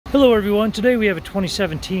Hello everyone, today we have a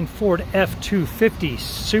 2017 Ford F250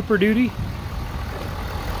 Super Duty.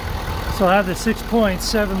 So I have the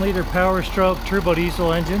 6.7 liter Powerstroke Turbo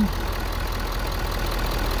Diesel engine.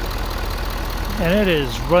 And it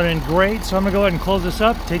is running great, so I'm going to go ahead and close this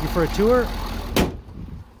up, take you for a tour.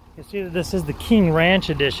 You see that this is the King Ranch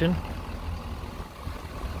edition.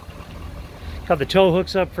 Got the tow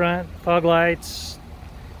hooks up front, fog lights,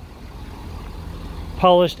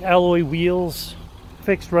 polished alloy wheels,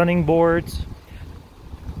 fixed running boards.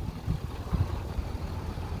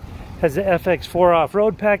 Has the FX4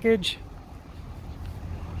 off-road package,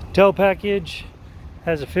 tow package,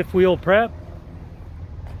 has a fifth wheel prep,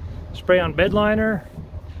 spray on bed liner,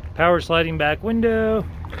 power sliding back window,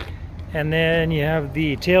 and then you have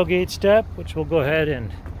the tailgate step, which we'll go ahead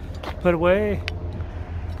and put away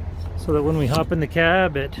so that when we hop in the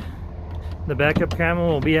cab, the backup camera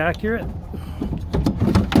will be accurate.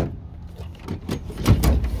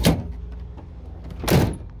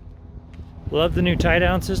 Love the new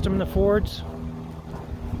tie-down system in the Fords.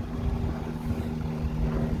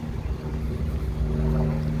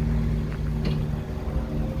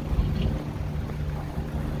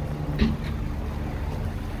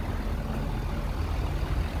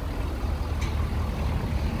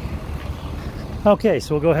 Okay,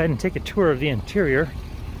 so we'll go ahead and take a tour of the interior.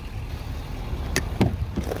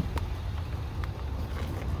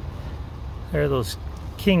 There are those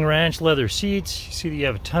King Ranch leather seats. You see that you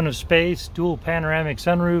have a ton of space, dual panoramic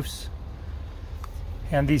sunroofs,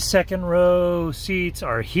 and these second row seats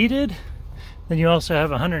are heated. Then you also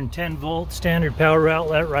have a 110 volt standard power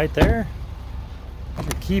outlet right there. Your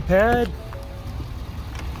keypad.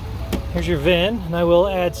 Here's your VIN, and I will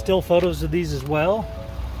add still photos of these as well.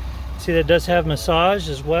 See that it does have massage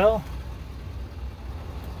as well.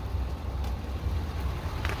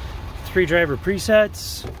 3 driver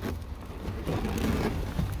presets.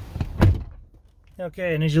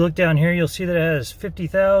 Okay, and as you look down here, you'll see that it has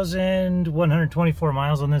 50,124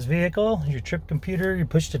 miles on this vehicle. Your trip computer, your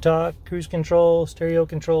push to talk, cruise control, stereo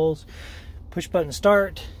controls, push button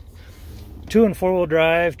start, 2- and 4-wheel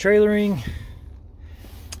drive, trailering.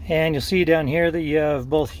 And you'll see down here that you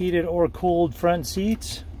have both heated or cooled front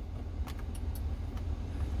seats.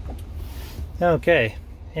 Okay,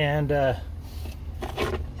 and have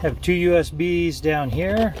 2 USBs down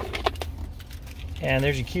here. And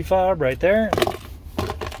there's your key fob right there.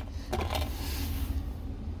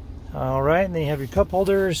 Alright, and then you have your cup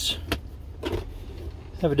holders.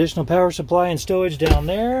 Have additional power supply and stowage down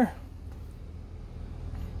there.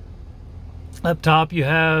 Up top you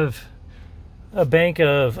have a bank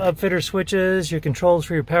of upfitter switches, your controls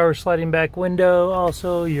for your power sliding back window,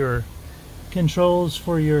 also your controls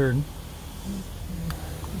for your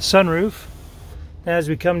sunroof. As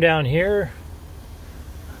we come down here,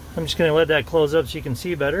 I'm just going to let that close up so you can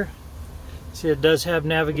see better. See, it does have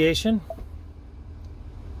navigation.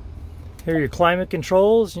 Here are your climate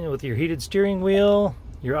controls, with your heated steering wheel,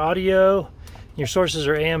 your audio. Your sources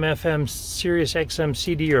are AM, FM, Sirius XM,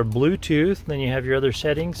 CD, or Bluetooth. Then you have your other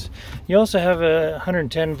settings. You also have a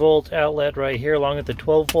 110 volt outlet right here along with the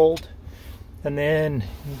 12 volt. And then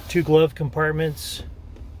 2 glove compartments.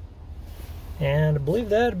 And I believe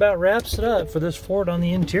that about wraps it up for this Ford on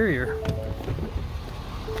the interior.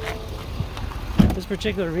 This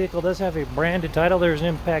particular vehicle does have a branded title. There's an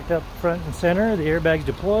impact up front and center. The airbag's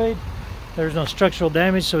deployed. There's no structural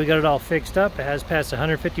damage, so we got it all fixed up. It has passed a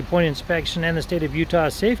 150-point inspection and the state of Utah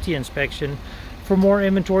safety inspection. For more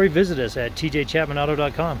inventory, visit us at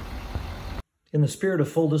tjchapmanauto.com. In the spirit of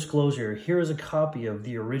full disclosure, here is a copy of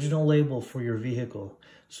the original label for your vehicle,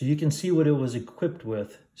 so you can see what it was equipped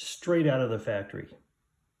with straight out of the factory.